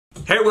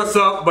Hey, what's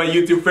up my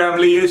YouTube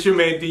family? It's your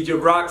man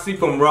DJ Roxy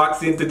from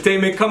Roxy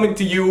Entertainment coming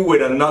to you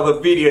with another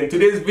video. In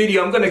today's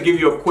video I'm gonna give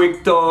you a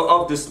quick tour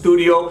of the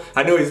studio.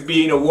 I know it's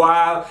been a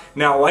while.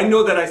 Now I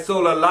know that I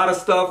sold a lot of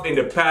stuff in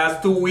the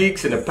past 2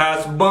 weeks, in the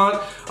past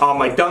month.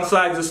 I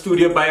downsized the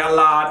studio by a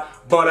lot,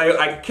 but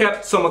I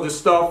kept some of the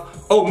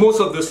stuff,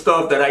 most of the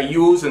stuff that I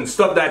use, and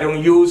stuff that I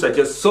don't use I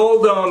just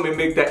sold them and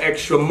make the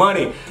extra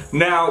money.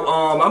 Now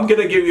I'm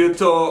gonna give you a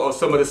tour of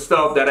some of the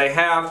stuff that I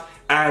have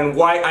and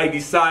why I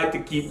decide to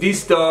keep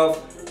this stuff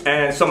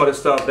and some of the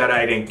stuff that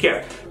I didn't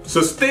keep. So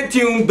stay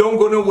tuned, don't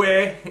go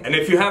nowhere, and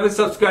if you haven't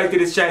subscribed to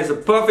this channel, it's the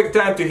perfect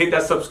time to hit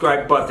that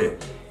subscribe button.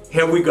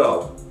 Here we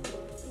go.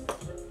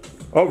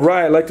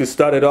 Alright, I'd like to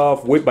start it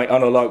off with my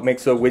analog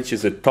mixer, which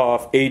is a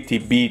TOF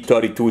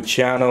ATB32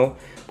 channel,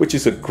 which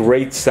is a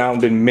great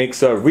sounding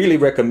mixer. I really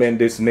recommend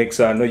this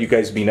mixer. I know you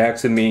guys been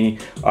asking me,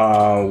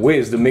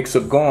 where's the mixer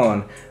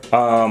gone?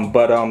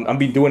 I've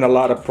been doing a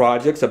lot of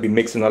projects. I've been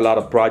mixing a lot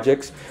of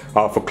projects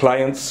for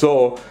clients,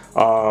 so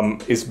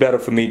it's better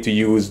for me to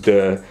use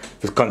the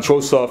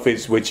control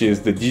surface, which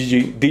is the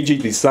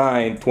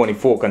DigiDesign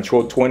 24,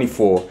 Control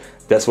 24.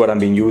 That's what I've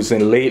been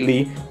using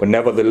lately. But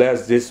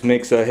nevertheless, this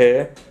mixer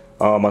here,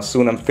 as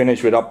soon as I'm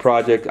finished with that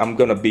project, I'm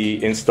gonna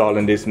be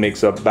installing this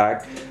mixer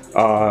back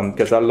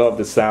because I love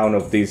the sound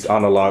of these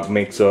analog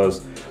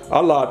mixers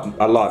a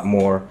lot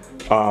more.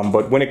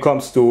 But when it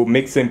comes to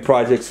mixing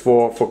projects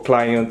for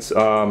clients,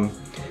 a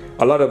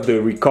lot of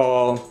the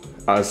recall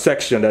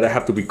section that I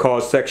have to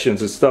recall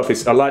sections and stuff,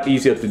 it's a lot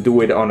easier to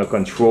do it on a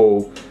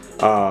control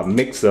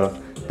mixer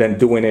than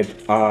doing it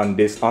on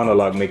this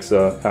analog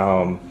mixer.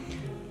 To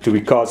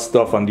record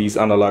stuff on these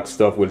analog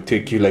stuff will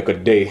take you like a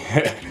day.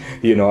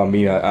 You know, I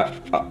mean, I'm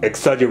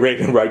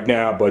exaggerating right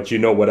now, but you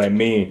know what I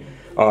mean.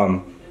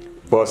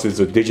 Versus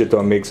a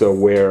digital mixer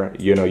where,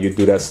 you know, you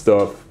do that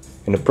stuff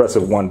in the press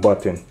of one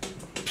button.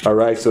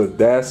 Alright, so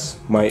that's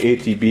my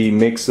ATB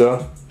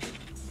mixer.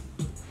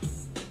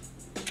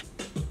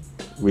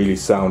 Really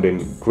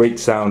sounding, great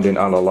sounding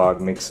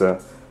analog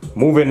mixer.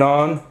 Moving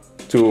on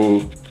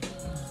to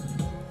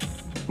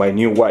my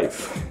new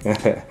wife.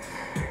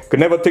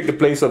 Could never take the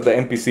place of the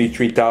MPC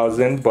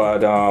 3000,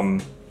 but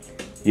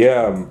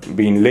yeah,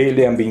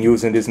 lately I've been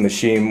using this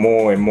machine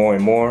more and more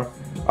and more.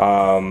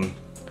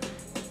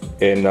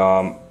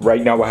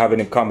 Right now I have it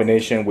in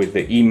combination with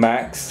the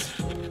Emax.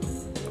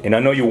 And I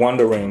know you're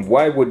wondering,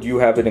 why would you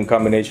have it in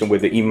combination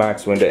with the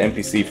Emax when the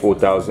MPC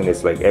 4000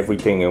 is like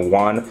everything in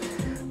one?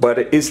 But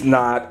it's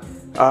not.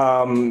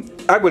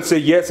 I would say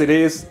yes, it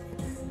is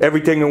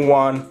everything in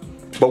one.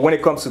 But when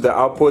it comes to the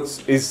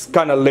outputs, it's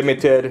kind of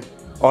limited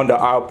on the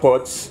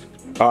outputs.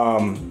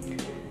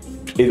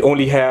 It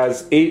only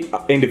has 8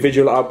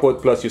 individual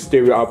outputs plus your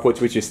stereo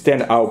outputs, which is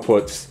 10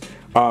 outputs.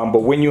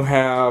 But when you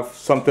have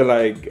something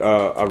like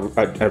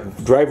a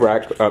drive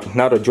rack,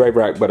 not a drive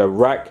rack, but a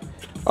rack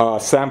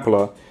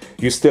sampler,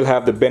 you still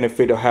have the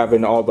benefit of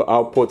having all the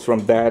outputs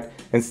from that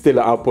and still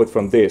the output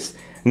from this.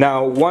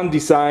 Now, one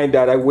design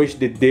that I wish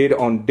they did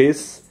on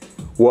this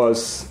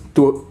was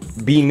to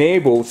being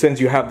able, since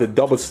you have the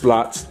double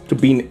slots, to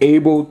being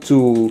able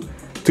to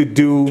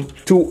do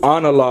 2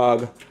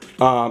 analog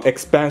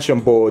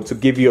expansion boards to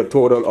give you a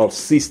total of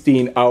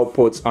 16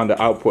 outputs on the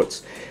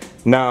outputs.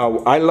 Now,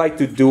 I like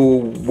to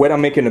do, when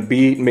I'm making a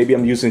beat, maybe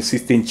I'm using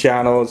 16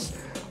 channels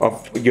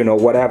of, you know,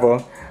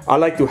 whatever. I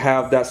like to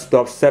have that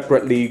stuff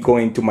separately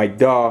going to my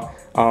DAW,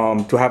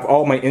 to have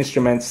all my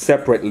instruments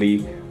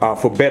separately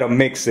for better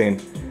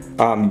mixing.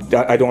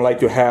 I don't like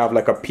to have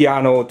like a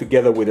piano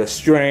together with a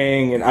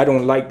string, and I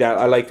don't like that.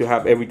 I like to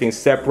have everything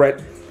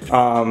separate.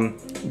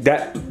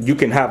 That you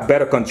can have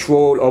better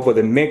control over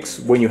the mix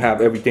when you have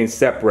everything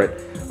separate.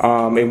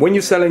 And when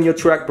you're selling your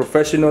track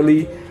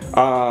professionally,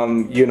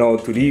 you know,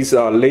 to these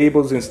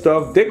labels and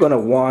stuff, they're gonna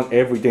want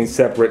everything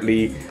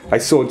separately. I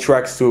sold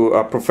tracks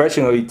to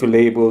professionally to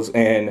labels,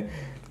 and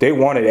they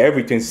wanted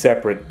everything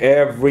separate,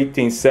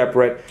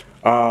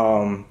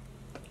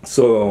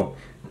 so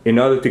in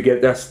order to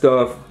get that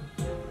stuff,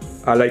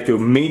 I like to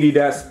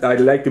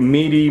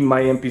MIDI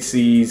my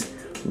MPCs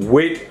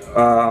with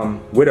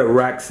a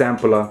rack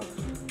sampler,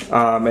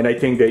 and I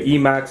think the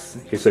Emax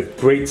is a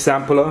great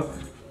sampler.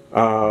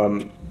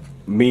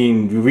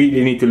 You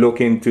really need to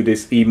look into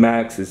this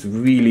Emax. It's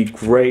really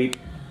great.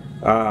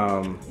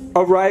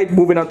 Alright,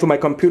 moving on to my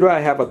computer, I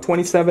have a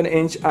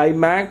 27-inch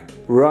iMac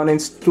running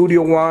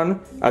Studio One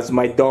as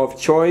my DAW of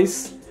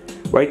choice.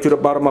 Right to the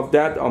bottom of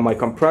that on my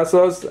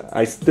compressors,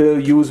 I still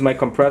use my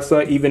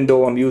compressor even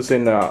though I'm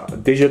using a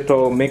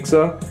digital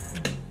mixer.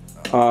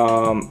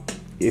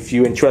 If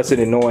you're interested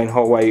in knowing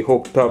how I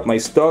hooked up my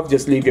stuff,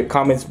 just leave your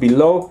comments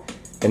below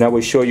and I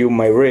will show you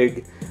my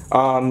rig.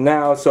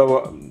 Now,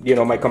 so you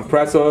know, my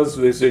compressors,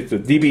 it's a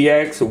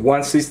DBX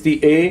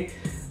 160A.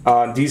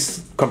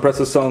 These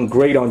compressors sound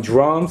great on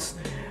drums.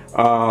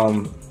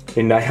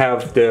 And I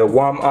have the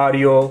WAM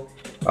Audio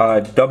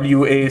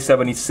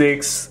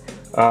WA76,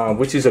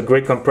 which is a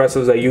great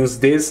compressor. I use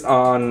this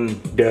on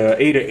the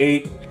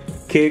 808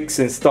 kicks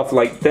and stuff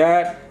like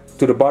that.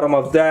 To the bottom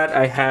of that,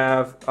 I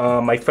have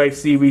my 5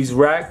 series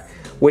rack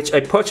which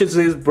I purchased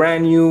this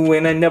brand new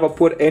and I never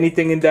put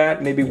anything in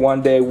that. Maybe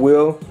one day I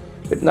will.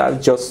 If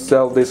not, just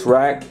sell this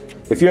rack.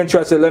 If you're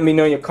interested, let me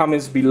know in your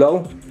comments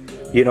below.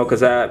 You know,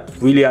 because I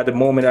really at the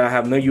moment I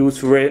have no use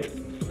for it.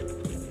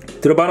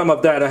 To the bottom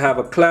of that I have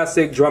a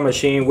classic drum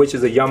machine, which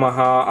is a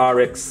Yamaha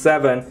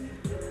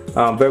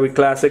RX-7. Very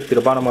classic. To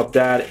the bottom of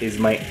that is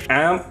my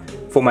amp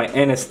for my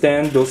NS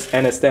stand. Those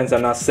NS stands are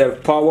not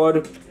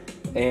self-powered.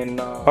 And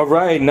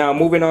alright, now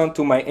moving on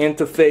to my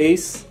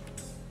interface.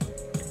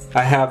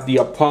 I have the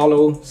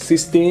Apollo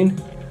 16,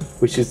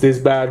 which is this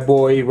bad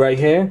boy right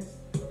here.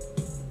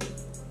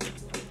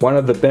 One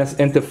of the best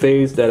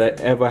interface that I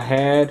ever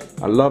had.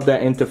 I love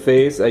that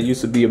interface. I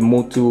used to be a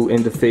Motu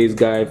interface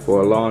guy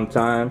for a long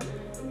time,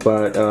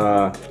 but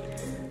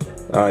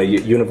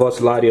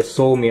Universal Audio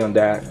sold me on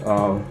that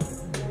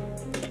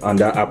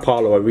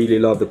Apollo. I really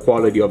love the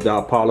quality of the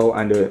Apollo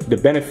and the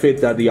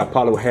benefit that the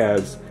Apollo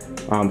has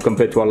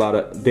compared to a lot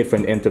of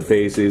different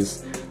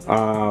interfaces.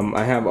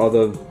 I have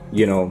other,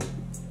 you know,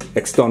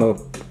 external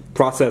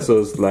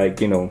processors, like,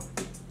 you know,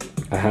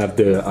 I have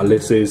the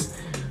Alesis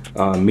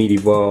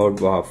MIDI-Verb,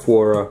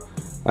 Fora.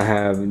 I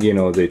have, you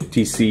know, the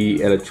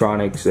TC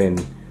Electronics and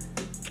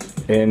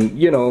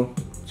you know,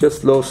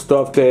 just little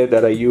stuff there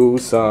that I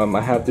use.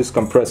 I have this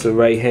compressor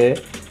right here,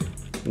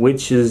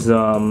 which is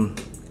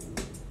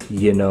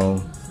you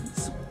know,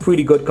 it's a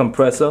pretty good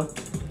compressor,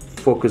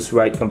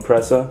 Focusrite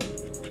compressor.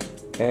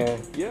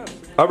 And yeah.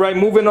 Alright,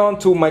 moving on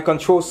to my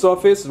control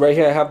surface. Right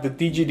here I have the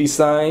DG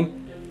Design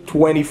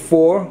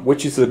 24,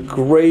 which is a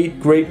great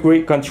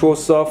control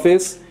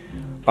surface.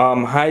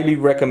 Highly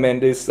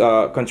recommend this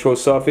control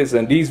surface,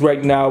 and these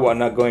right now are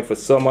not going for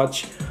so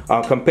much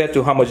compared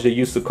to how much they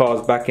used to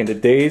cost back in the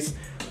days.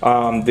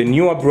 The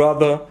newer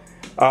brother,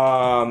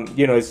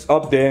 you know, it's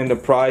up there in the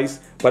price,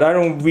 but I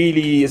don't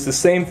really, it's the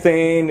same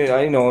thing.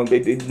 You know,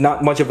 it's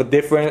not much of a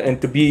difference,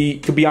 and to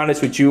be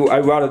honest with you,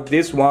 I rather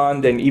this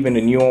one than even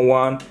the newer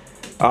one.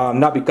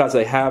 Not because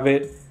I have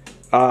it,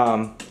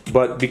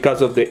 but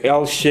because of the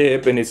L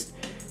shape, and it's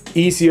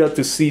easier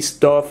to see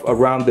stuff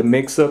around the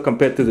mixer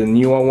compared to the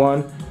newer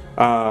one.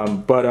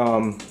 But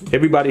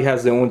everybody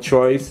has their own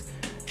choice,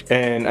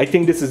 and I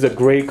think this is a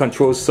great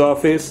control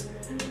surface.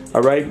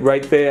 Alright,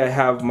 right there I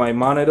have my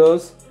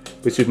monitors,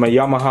 which is my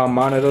Yamaha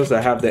monitors. I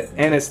have the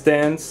NS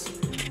stands,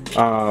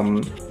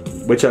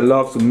 which I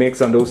love to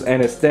mix on those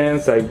NS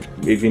stands.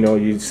 If you know,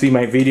 you see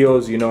my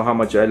videos, you know how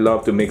much I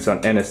love to mix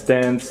on NS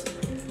stands.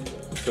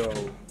 So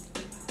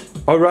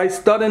alright,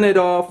 starting it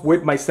off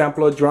with my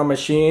sampler drum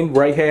machine.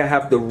 Right here I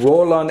have the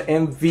Roland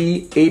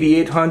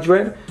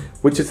MV8800,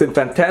 which is in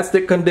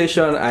fantastic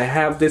condition. I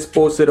have this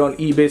posted on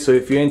eBay, so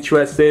if you're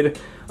interested,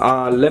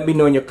 let me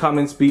know in your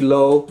comments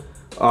below,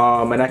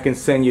 and I can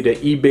send you the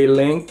eBay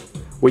link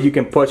where you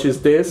can purchase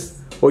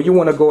this, or you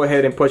want to go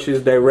ahead and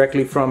purchase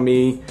directly from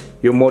me,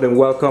 you're more than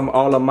welcome.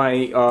 All of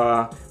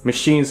my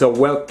machines are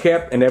well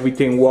kept and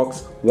everything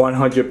works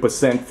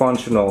 100%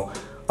 functional.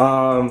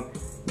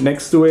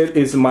 Next to it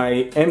is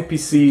my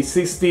MPC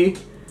 60,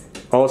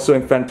 also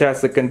in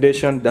fantastic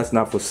condition. That's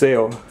not for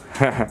sale.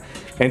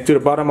 And to the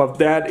bottom of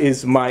that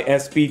is my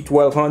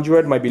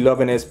SP1200, my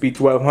beloved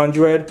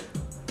SP1200,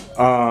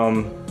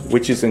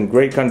 which is in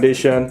great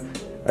condition.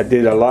 I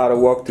did a lot of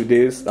work to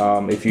this.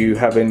 If you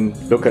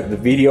haven't looked at the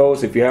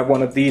videos, if you have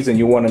one of these and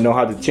you want to know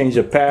how to change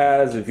the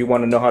pads, if you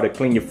want to know how to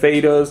clean your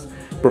faders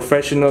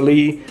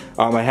professionally,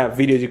 I have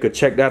videos, you could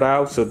check that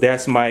out. So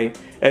that's my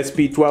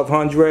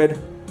SP1200.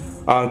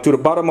 To the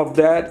bottom of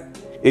that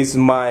is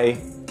my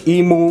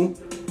EMU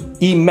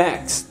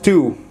EMAX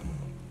 2.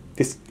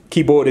 This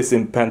keyboard is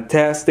in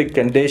fantastic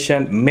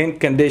condition, mint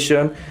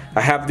condition.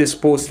 I have this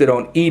posted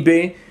on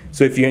eBay,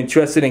 so if you're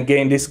interested in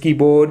getting this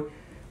keyboard,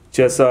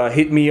 just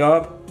hit me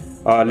up,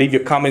 leave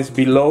your comments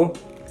below.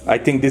 I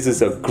think this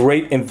is a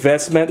great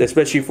investment,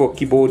 especially for a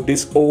keyboard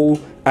this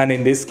old and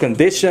in this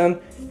condition.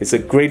 It's a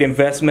great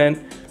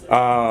investment.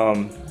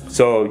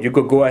 So you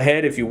could go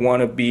ahead if you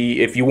want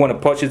to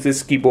purchase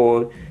this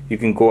keyboard. You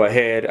can go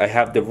ahead. I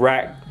have the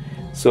rack,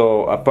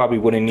 so I probably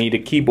wouldn't need a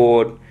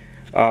keyboard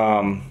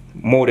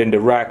more than the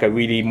rack. I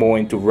really more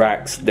into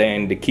racks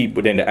than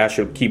the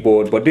actual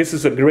keyboard. But this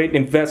is a great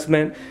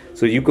investment,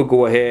 so you could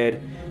go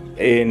ahead,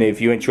 and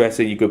if you're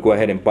interested, you could go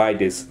ahead and buy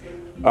this.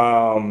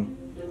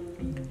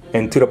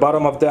 And to the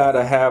bottom of that,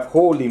 I have,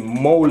 holy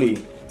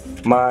moly,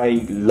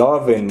 my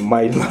loving,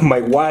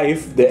 my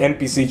wife, the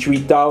MPC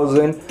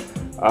 3000.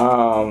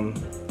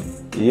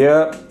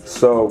 Yeah,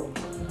 so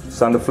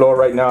it's on the floor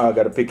right now. I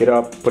gotta pick it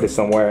up, put it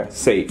somewhere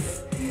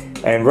safe.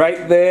 And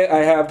right there I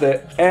have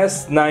the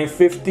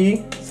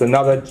S950. It's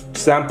another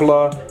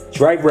sampler,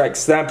 drive rack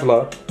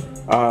sampler,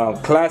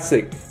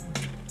 classic.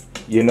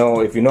 You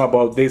know, if you know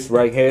about this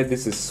right here,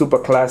 this is super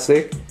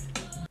classic.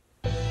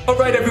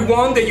 Alright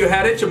everyone, there you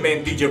had it, your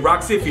man DJ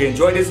Roxy. If you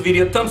enjoyed this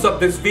video, thumbs up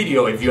this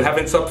video. If you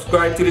haven't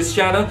subscribed to this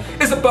channel,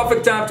 it's a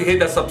perfect time to hit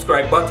that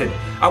subscribe button.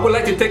 I would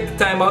like to take the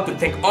time out to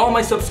thank all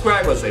my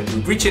subscribers, and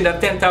we're reaching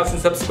that 10,000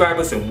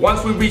 subscribers, and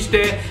once we reach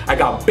there, I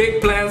got big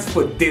plans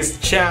for this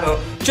channel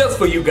just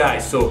for you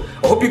guys. So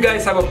I hope you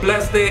guys have a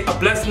blessed day, a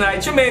blessed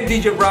night. Your man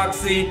DJ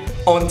Roxy.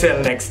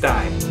 Until next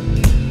time.